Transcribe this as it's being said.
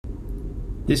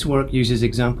This work uses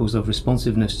examples of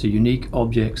responsiveness to unique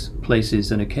objects,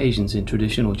 places, and occasions in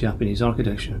traditional Japanese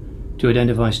architecture to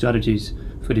identify strategies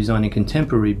for designing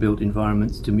contemporary built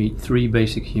environments to meet three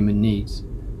basic human needs: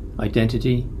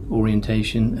 identity,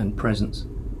 orientation, and presence.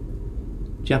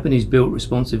 Japanese built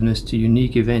responsiveness to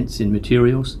unique events in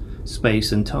materials,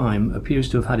 space, and time appears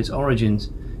to have had its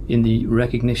origins in the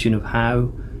recognition of how,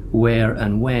 where,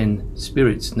 and when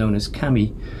spirits known as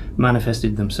kami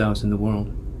manifested themselves in the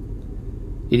world.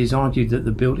 It is argued that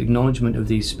the built acknowledgement of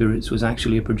these spirits was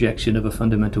actually a projection of a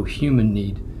fundamental human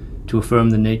need to affirm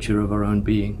the nature of our own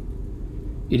being.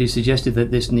 It is suggested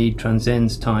that this need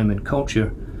transcends time and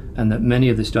culture, and that many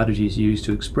of the strategies used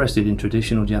to express it in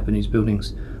traditional Japanese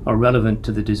buildings are relevant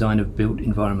to the design of built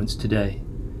environments today.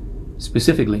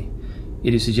 Specifically,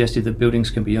 it is suggested that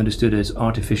buildings can be understood as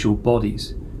artificial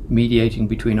bodies, mediating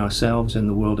between ourselves and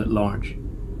the world at large.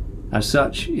 As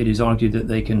such, it is argued that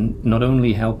they can not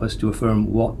only help us to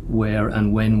affirm what, where,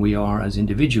 and when we are as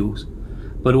individuals,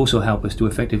 but also help us to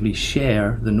effectively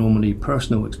share the normally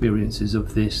personal experiences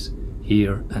of this,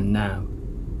 here, and now.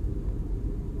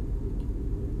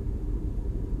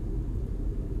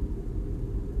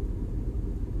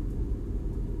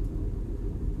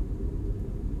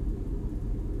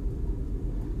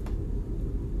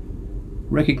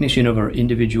 Recognition of our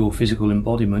individual physical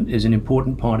embodiment is an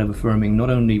important part of affirming not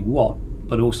only what,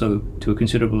 but also, to a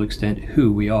considerable extent,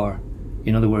 who we are.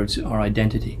 In other words, our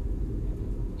identity.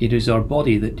 It is our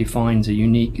body that defines a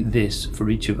unique this for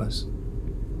each of us,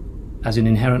 as an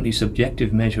inherently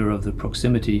subjective measure of the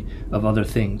proximity of other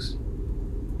things.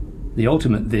 The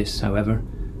ultimate this, however,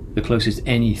 the closest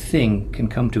any thing can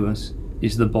come to us,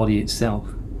 is the body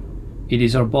itself. It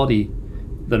is our body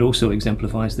that also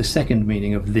exemplifies the second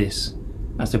meaning of this,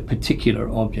 as a particular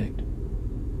object.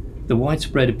 The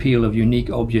widespread appeal of unique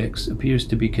objects appears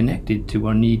to be connected to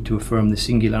our need to affirm the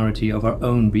singularity of our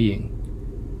own being.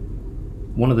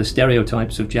 One of the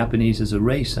stereotypes of Japanese as a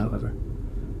race, however,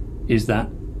 is that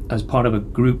as part of a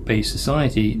group-based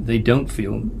society, they don't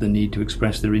feel the need to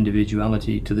express their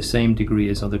individuality to the same degree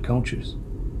as other cultures.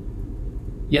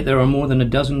 Yet there are more than a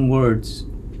dozen words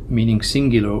meaning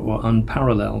singular or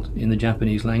unparalleled in the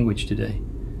Japanese language today,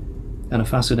 and a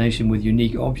fascination with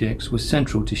unique objects was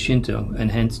central to Shinto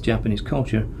and hence Japanese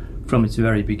culture from its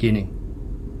very beginning.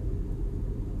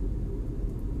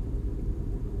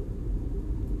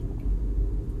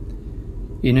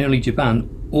 In early Japan,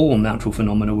 all natural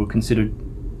phenomena were considered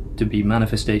to be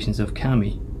manifestations of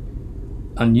kami.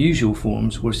 Unusual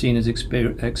forms were seen as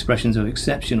expressions of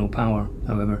exceptional power,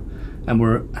 however, and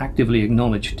were actively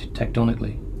acknowledged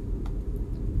tectonically.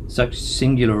 Such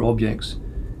singular objects,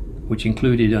 which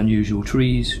included unusual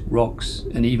trees, rocks,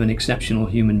 and even exceptional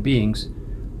human beings,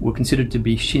 were considered to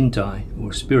be shintai,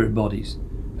 or spirit bodies,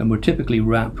 and were typically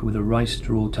wrapped with a rice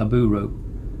straw taboo rope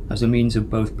as a means of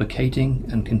both placating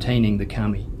and containing the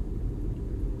kami.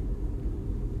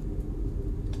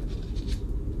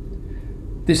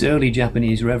 This early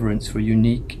Japanese reverence for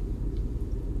unique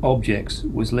objects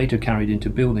was later carried into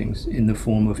buildings in the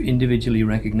form of individually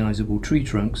recognizable tree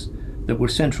trunks that were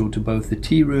central to both the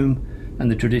tea room and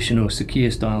the traditional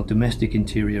Sakiya-style domestic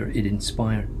interior it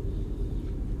inspired.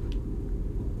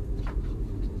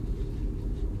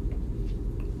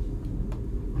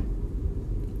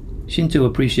 Shinto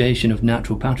appreciation of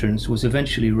natural patterns was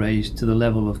eventually raised to the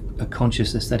level of a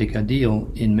conscious aesthetic ideal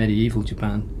in medieval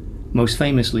Japan, most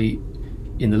famously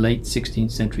in the late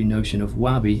 16th century notion of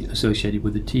wabi associated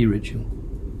with the tea ritual.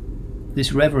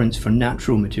 This reverence for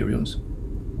natural materials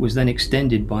was then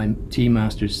extended by tea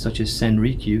masters such as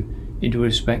Senrikyu into a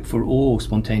respect for all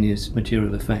spontaneous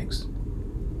material effects.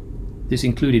 This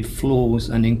included flaws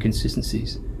and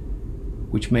inconsistencies,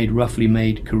 which made roughly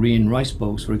made Korean rice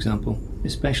bowls, for example,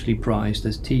 especially prized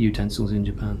as tea utensils in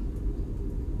Japan.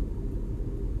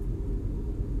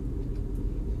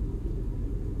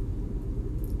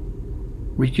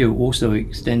 Rikyo also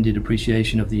extended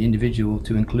appreciation of the individual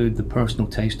to include the personal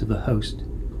taste of the host,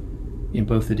 in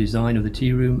both the design of the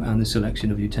tea room and the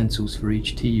selection of utensils for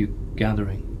each tea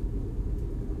gathering.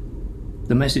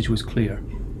 The message was clear: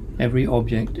 every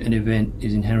object and event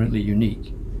is inherently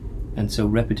unique, and so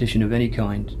repetition of any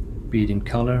kind, be it in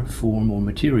colour, form, or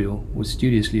material, was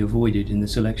studiously avoided in the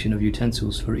selection of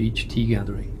utensils for each tea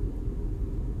gathering.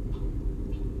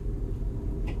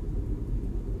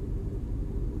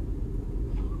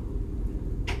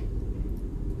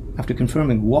 After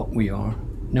confirming what we are,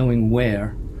 knowing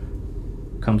where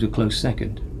comes a close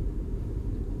second.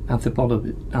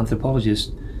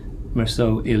 Anthropologist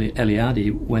Mircea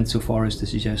Eliade went so far as to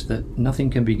suggest that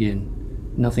nothing can begin,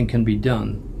 nothing can be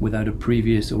done without a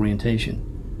previous orientation,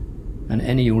 and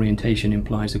any orientation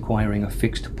implies acquiring a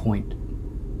fixed point.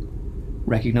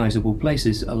 Recognizable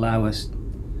places allow us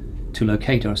to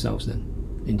locate ourselves then.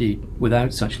 Indeed,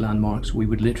 without such landmarks, we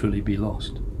would literally be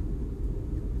lost.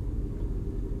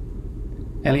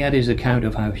 Eliade's account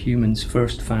of how humans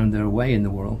first found their way in the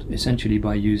world, essentially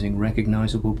by using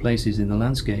recognizable places in the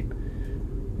landscape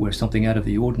where something out of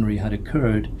the ordinary had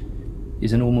occurred,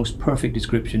 is an almost perfect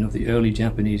description of the early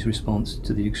Japanese response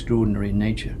to the extraordinary in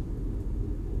nature.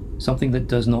 Something that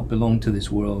does not belong to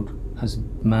this world has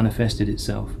manifested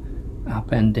itself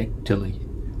appendictally,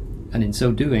 and in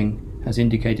so doing has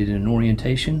indicated an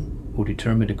orientation or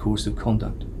determined a course of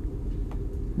conduct.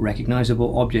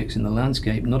 Recognizable objects in the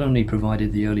landscape not only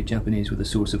provided the early Japanese with a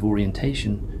source of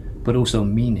orientation, but also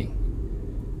meaning.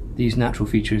 These natural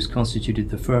features constituted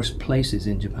the first places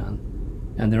in Japan,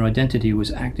 and their identity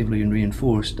was actively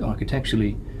reinforced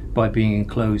architecturally by being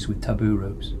enclosed with taboo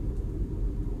ropes.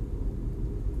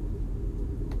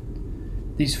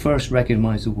 These first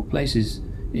recognizable places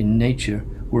in nature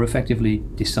were effectively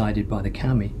decided by the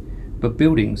kami, but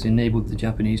buildings enabled the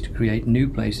Japanese to create new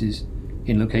places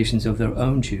in locations of their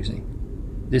own choosing.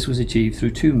 This was achieved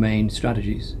through two main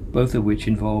strategies, both of which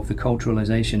involve the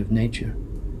culturalization of nature,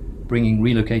 bringing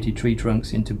relocated tree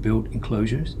trunks into built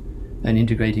enclosures and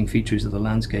integrating features of the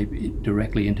landscape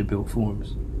directly into built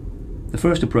forms. The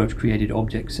first approach created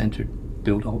object-centered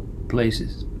built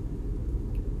places.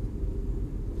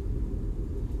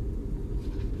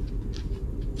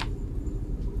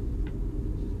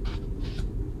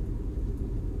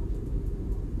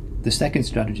 The second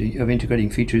strategy of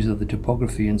integrating features of the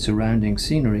topography and surrounding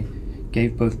scenery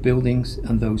gave both buildings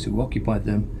and those who occupied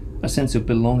them a sense of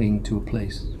belonging to a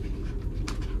place.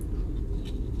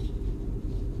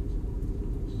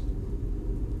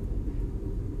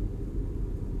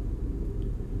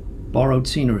 Borrowed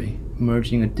scenery,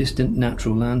 merging a distant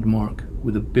natural landmark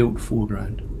with a built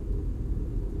foreground.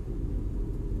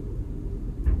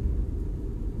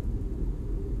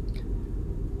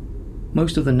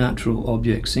 Most of the natural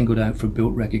objects singled out for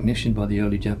built recognition by the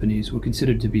early Japanese were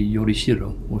considered to be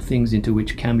yorishiro, or things into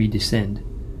which kami descend.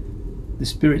 The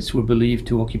spirits were believed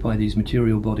to occupy these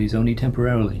material bodies only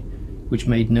temporarily, which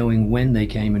made knowing when they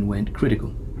came and went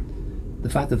critical. The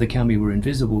fact that the kami were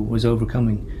invisible was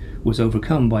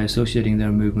overcome by associating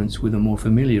their movements with a more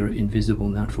familiar invisible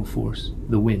natural force,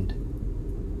 the wind.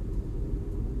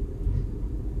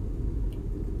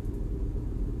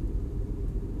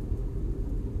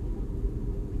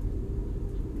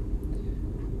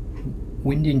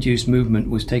 Wind-induced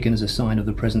movement was taken as a sign of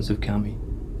the presence of kami,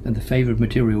 and the favoured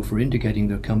material for indicating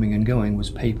their coming and going was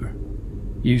paper,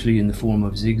 usually in the form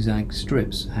of zigzag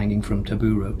strips hanging from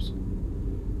taboo ropes.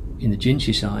 In the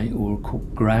jinshisai, or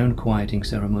ground quieting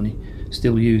ceremony,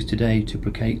 still used today to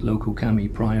placate local kami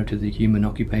prior to the human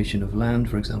occupation of land,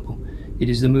 for example, it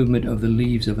is the movement of the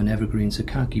leaves of an evergreen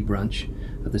sakaki branch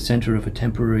at the centre of a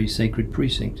temporary sacred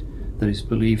precinct that is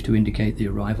believed to indicate the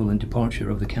arrival and departure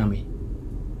of the kami.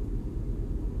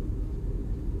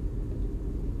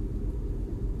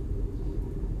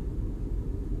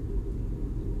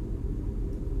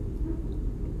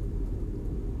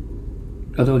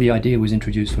 Although the idea was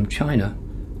introduced from China,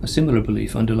 a similar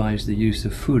belief underlies the use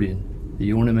of furin,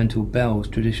 the ornamental bells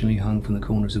traditionally hung from the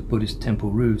corners of Buddhist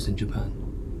temple roofs in Japan.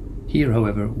 Here,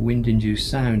 however, wind-induced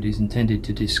sound is intended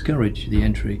to discourage the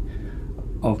entry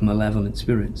of malevolent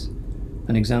spirits,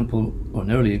 an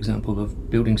early example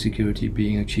of building security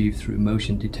being achieved through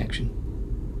motion detection.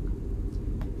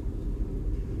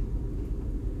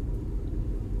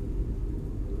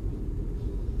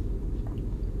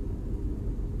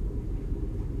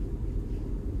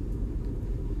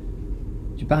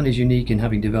 Japan is unique in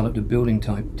having developed a building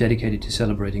type dedicated to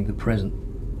celebrating the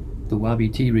present. The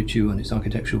wabi-tea ritual and its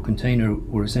architectural container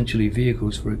were essentially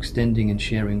vehicles for extending and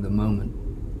sharing the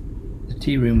moment. The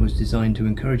tea room was designed to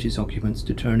encourage its occupants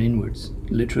to turn inwards,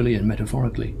 literally and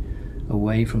metaphorically,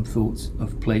 away from thoughts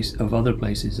of other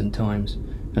places and times,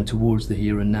 and towards the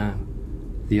here and now,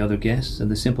 the other guests, and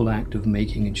the simple act of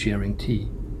making and sharing tea.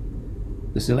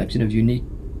 The selection of unique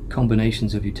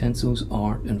combinations of utensils,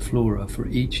 art, and flora for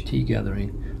each tea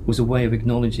gathering was a way of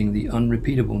acknowledging the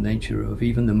unrepeatable nature of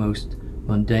even the most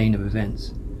mundane of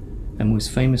events, and was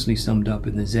famously summed up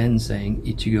in the Zen saying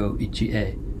Ichigo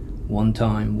Ichi-e, one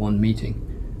time, one meeting,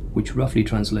 which roughly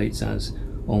translates as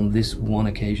on this one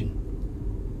occasion.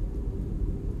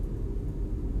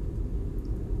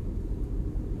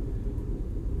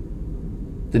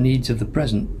 The needs of the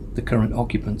present, the current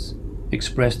occupants,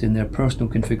 expressed in their personal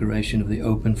configuration of the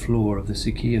open floor of the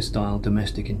Sukiya-style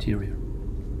domestic interior.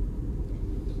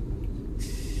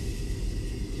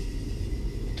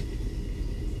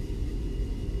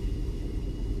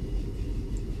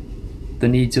 the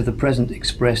needs of the present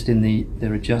expressed in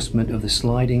their adjustment of the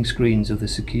sliding screens of the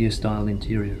Sukiya-style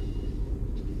interior.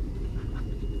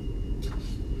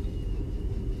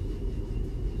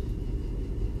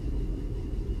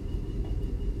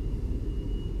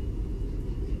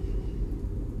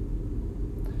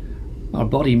 Our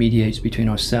body mediates between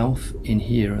ourself in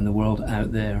here and the world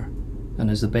out there, and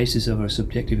as the basis of our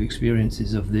subjective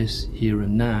experiences of this here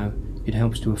and now, it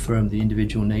helps to affirm the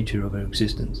individual nature of our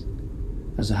existence.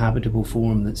 As a habitable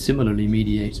form that similarly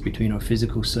mediates between our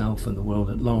physical self and the world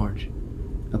at large,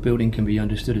 a building can be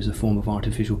understood as a form of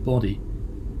artificial body.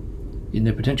 In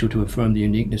their potential to affirm the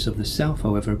uniqueness of the self,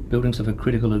 however, buildings have a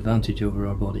critical advantage over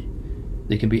our body.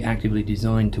 They can be actively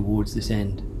designed towards this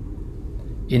end.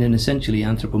 In an essentially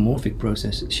anthropomorphic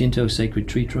process, Shinto sacred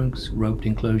tree trunks, roped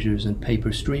enclosures, and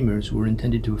paper streamers were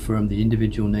intended to affirm the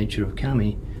individual nature of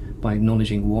kami by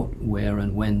acknowledging what, where,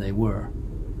 and when they were.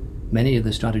 Many of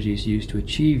the strategies used to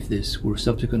achieve this were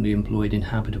subsequently employed in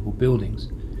habitable buildings,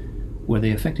 where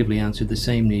they effectively answered the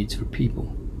same needs for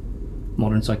people.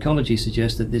 Modern psychology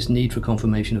suggests that this need for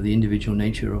confirmation of the individual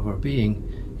nature of our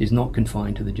being is not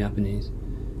confined to the Japanese,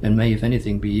 and may, if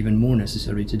anything, be even more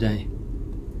necessary today.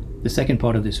 The second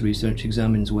part of this research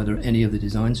examines whether any of the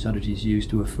design strategies used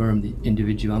to affirm the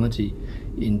individuality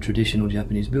in traditional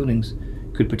Japanese buildings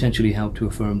could potentially help to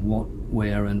affirm what,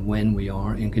 where, and when we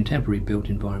are in contemporary built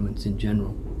environments in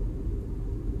general.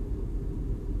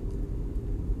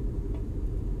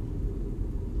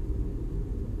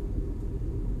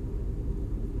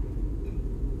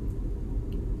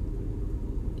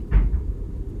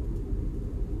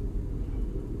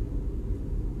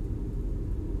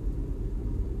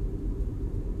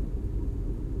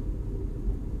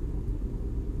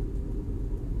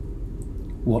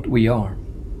 What we are.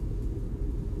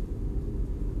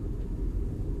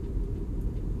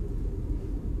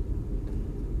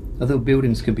 Although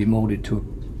buildings can be molded to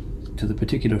the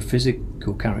particular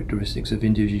physical characteristics of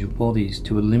individual bodies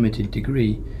to a limited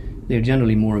degree, they are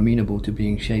generally more amenable to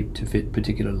being shaped to fit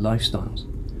particular lifestyles.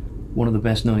 One of the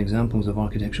best known examples of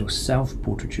architectural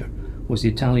self-portraiture was the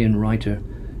Italian writer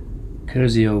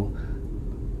Curzio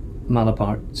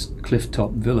Malaparte's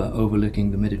cliff-top villa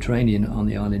overlooking the Mediterranean on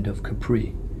the island of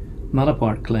Capri.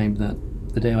 Malaparte claimed that,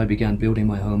 "The day I began building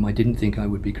my home, I didn't think I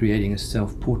would be creating a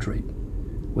self-portrait."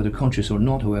 Whether conscious or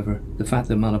not, however, the fact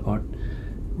that Malaparte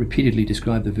repeatedly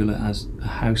described the villa as a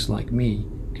house like me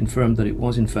confirmed that it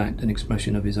was in fact an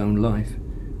expression of his own life,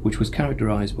 which was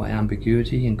characterized by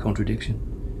ambiguity and contradiction.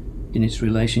 In its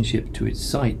relationship to its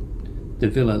site, the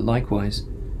villa likewise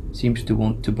seems to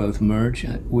want to both merge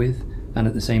with and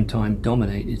at the same time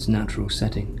dominate its natural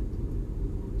setting.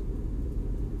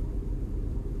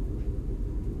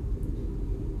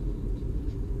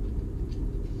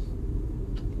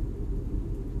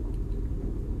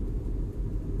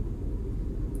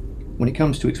 When it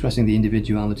comes to expressing the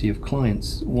individuality of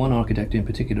clients, one architect in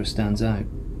particular stands out.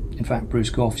 In fact, Bruce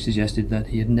Goff suggested that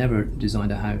he had never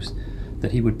designed a house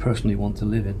that he would personally want to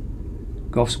live in.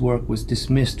 Goff's work was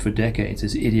dismissed for decades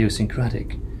as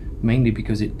idiosyncratic, mainly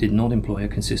because it did not employ a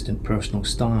consistent personal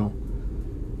style.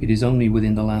 It is only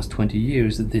within the last 20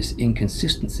 years that this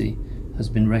inconsistency has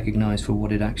been recognized for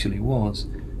what it actually was,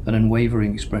 an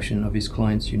unwavering expression of his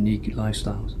clients' unique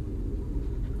lifestyles.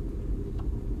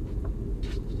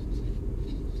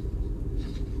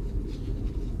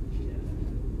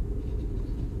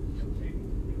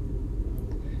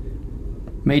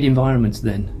 Made environments,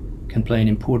 then, can play an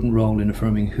important role in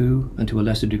affirming who, and to a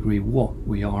lesser degree what,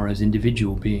 we are as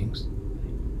individual beings.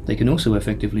 They can also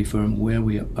effectively affirm where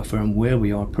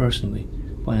we are personally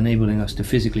by enabling us to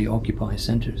physically occupy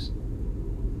centers.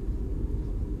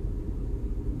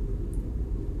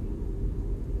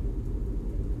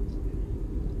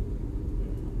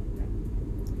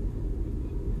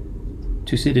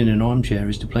 To sit in an armchair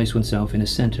is to place oneself in a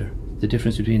center. The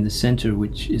difference between the center,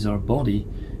 which is our body,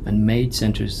 and made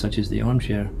centers such as the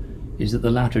armchair is that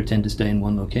the latter tend to stay in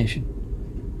one location.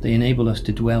 They enable us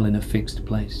to dwell in a fixed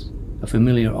place, a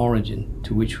familiar origin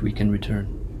to which we can return.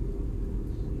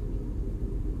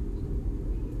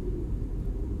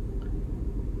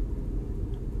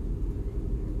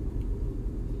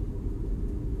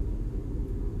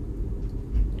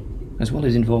 As well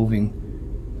as involving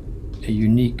a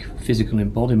unique physical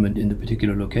embodiment in the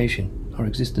particular location, our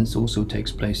existence also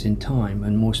takes place in time,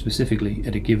 and more specifically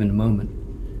at a given moment.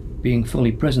 Being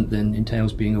fully present then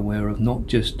entails being aware of not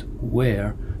just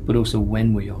where, but also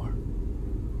when we are.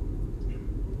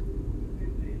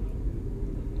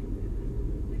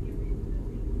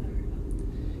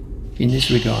 In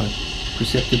this regard,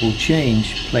 perceptible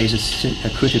change plays a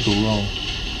critical role.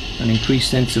 An increased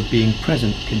sense of being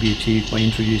present can be achieved by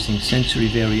introducing sensory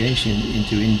variation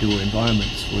into indoor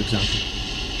environments, for example.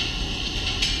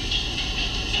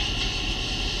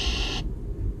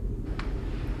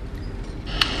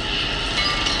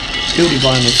 Built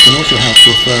environments can also help to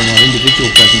affirm our individual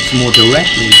presence more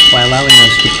directly by allowing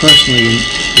us to personally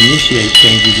initiate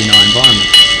changes in our environment.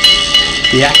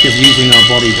 The act of using our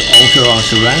body to alter our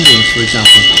surroundings, for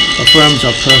example, affirms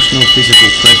our personal physical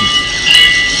presence.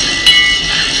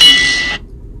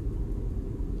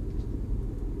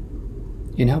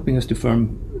 In helping us to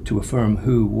affirm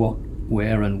who, what,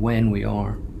 where and when we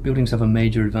are, buildings have a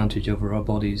major advantage over our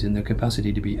bodies in their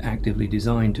capacity to be actively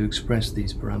designed to express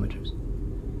these parameters.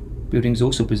 Buildings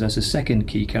also possess a second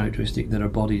key characteristic that our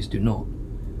bodies do not.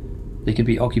 They can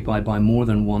be occupied by more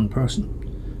than one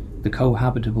person. The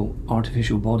cohabitable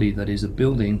artificial body that is a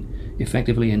building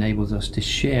effectively enables us to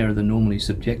share the normally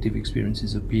subjective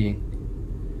experiences of being.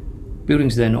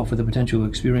 Buildings then offer the potential of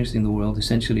experiencing the world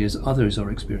essentially as others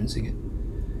are experiencing it,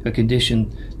 a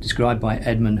condition described by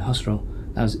Edmund Husserl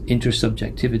as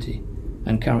intersubjectivity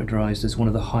and characterized as one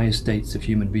of the highest states of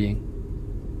human being.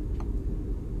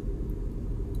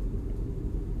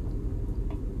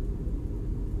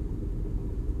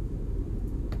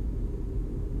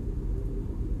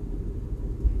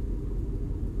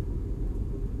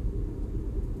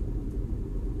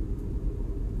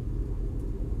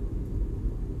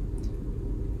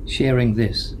 Sharing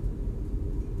this.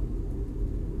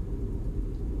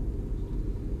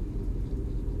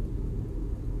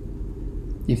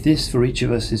 If this for each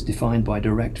of us is defined by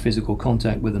direct physical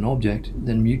contact with an object,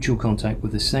 then mutual contact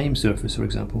with the same surface, for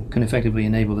example, can effectively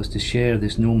enable us to share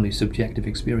this normally subjective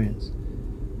experience.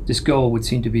 This goal would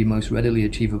seem to be most readily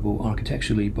achievable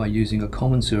architecturally by using a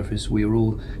common surface we are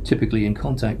all typically in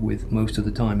contact with most of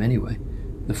the time anyway,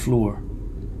 the floor.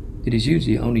 It is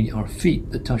usually only our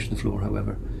feet that touch the floor,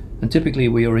 however, and typically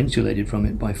we are insulated from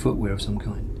it by footwear of some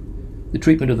kind. The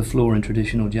treatment of the floor in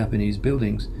traditional Japanese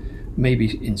buildings may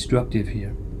be instructive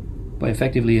here. By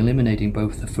effectively eliminating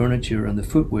both the furniture and the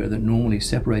footwear that normally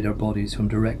separate our bodies from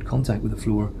direct contact with the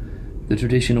floor, the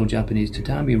traditional Japanese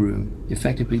tatami room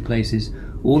effectively places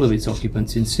all of its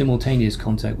occupants in simultaneous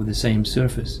contact with the same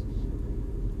surface.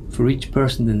 For each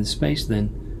person in the space,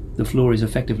 then, the floor is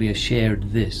effectively a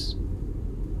shared this.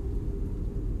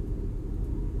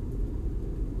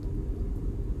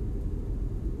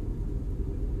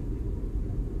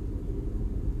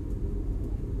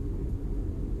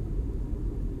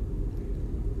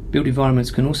 Built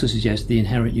environments can also suggest the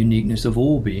inherent uniqueness of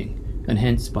all being, and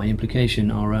hence by implication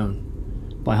our own,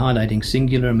 by highlighting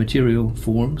singular material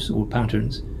forms or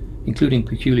patterns, including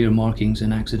peculiar markings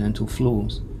and accidental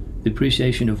flaws, the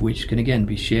appreciation of which can again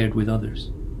be shared with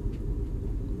others.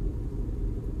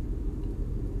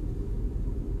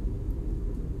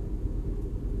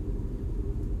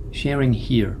 Sharing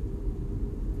here.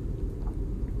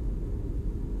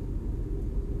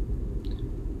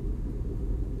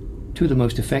 Two of the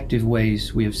most effective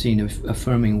ways we have seen of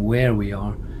affirming where we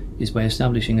are is by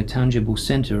establishing a tangible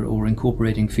center or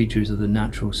incorporating features of the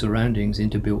natural surroundings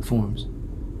into built forms.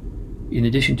 In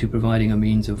addition to providing a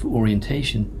means of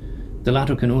orientation, the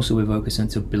latter can also evoke a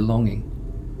sense of belonging.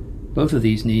 Both of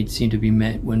these needs seem to be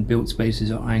met when built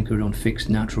spaces are anchored on fixed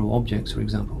natural objects, for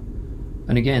example.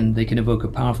 And again, they can evoke a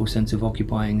powerful sense of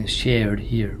occupying a shared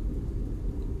here.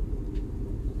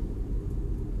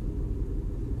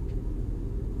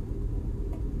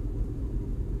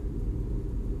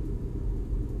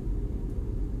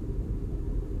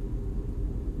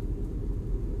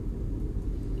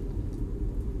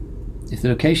 If the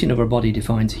location of our body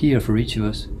defines here for each of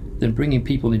us, then bringing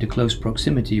people into close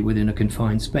proximity within a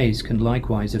confined space can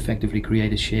likewise effectively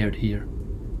create a shared here.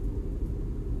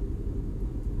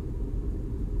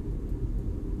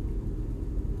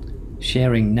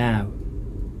 Sharing now.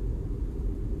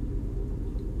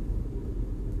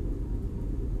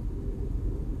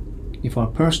 If our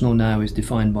personal now is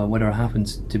defined by whatever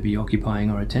happens to be occupying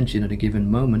our attention at a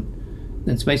given moment,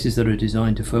 then spaces that are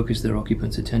designed to focus their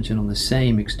occupants' attention on the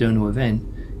same external event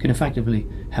can effectively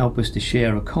help us to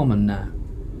share a common now.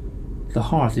 The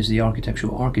hearth is the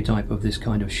architectural archetype of this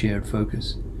kind of shared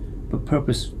focus, but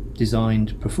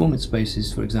purpose-designed performance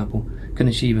spaces, for example, can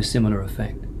achieve a similar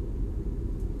effect.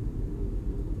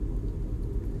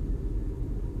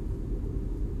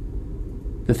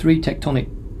 The three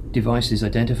tectonic devices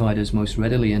identified as most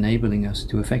readily enabling us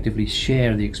to effectively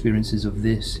share the experiences of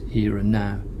this here and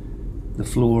now, the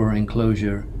floor,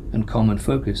 enclosure, and common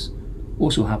focus,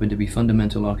 also happen to be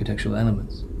fundamental architectural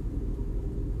elements.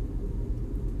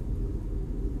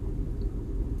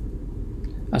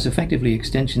 As effectively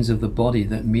extensions of the body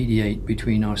that mediate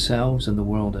between ourselves and the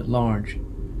world at large,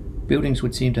 Buildings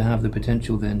would seem to have the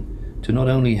potential then to not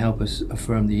only help us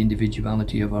affirm the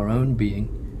individuality of our own being,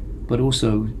 but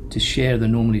also to share the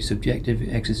normally subjective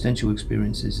existential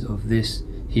experiences of this,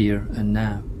 here and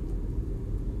now.